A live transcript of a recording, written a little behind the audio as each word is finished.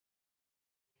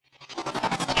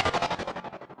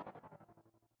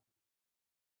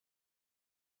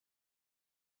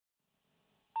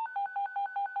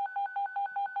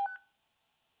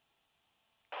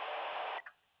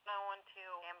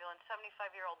ambulance,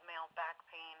 75-year-old male, back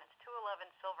pain. It's 211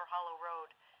 Silver Hollow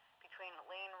Road between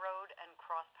Lane Road and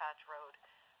Crosspatch Road.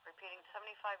 Repeating,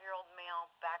 75-year-old male,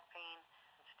 back pain.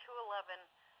 It's 211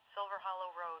 Silver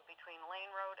Hollow Road between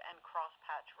Lane Road and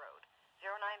Crosspatch Road.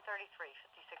 0933,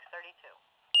 5632.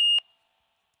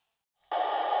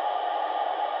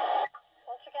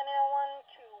 Once again, L1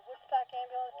 to Woodstock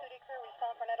Ambulance Duty Crew,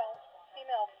 respond for an adult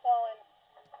female fallen,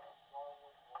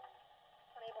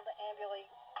 unable to ambulate.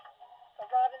 The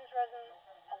Robbins residence,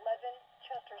 11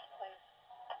 Chester's Place.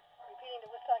 Repeating, to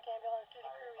Woodstock Ambulance Duty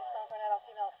Crew, respond for an adult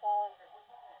female fallen.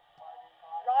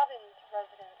 Robbins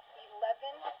residence, 11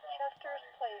 Chester's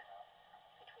Place,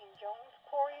 between Jones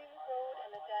Quarry Road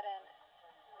and the dead end.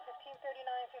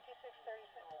 1539,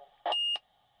 5636.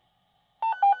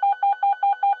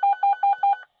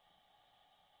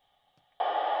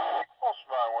 Also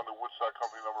 9-1 to Woodstock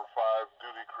Company number 5,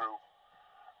 duty crew.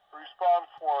 Respond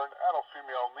for an adult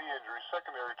female knee injury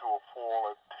secondary to a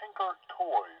fall at Tinker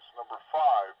Toys, number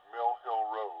 5, Mill Hill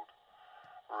Road.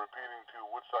 Repeating, to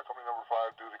Woodstock Company number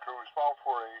 5, duty crew. Respond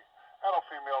for a adult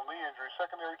female knee injury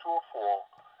secondary to a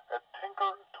fall at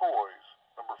Tinker Toys,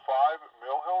 number 5,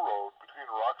 Mill Hill Road,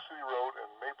 between Rock City Road and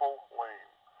Maple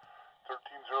Lane.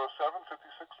 1307,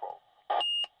 5612.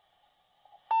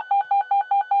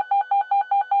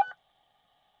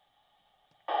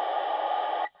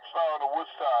 Now to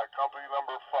Woodstock Company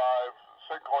number 5,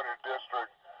 St. Clair District.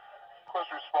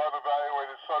 Request respond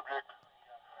evaluated subject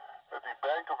at the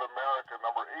Bank of America,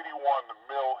 number 81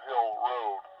 Mill Hill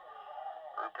Road.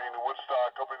 Repeating, to Woodstock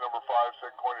Company number 5,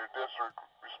 St. Clair District.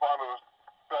 Respond to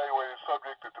evaluated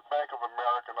subject at the Bank of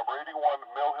America, number 81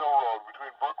 Mill Hill Road,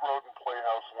 between Brook Road and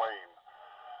Playhouse Lane.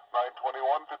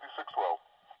 921, 5612.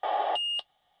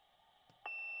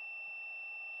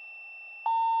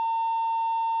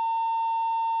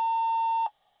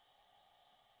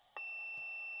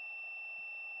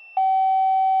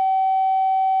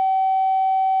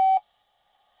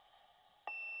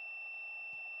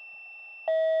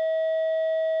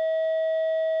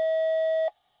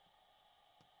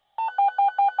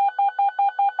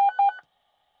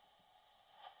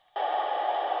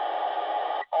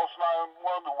 Also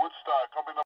 9-1 to Woodstock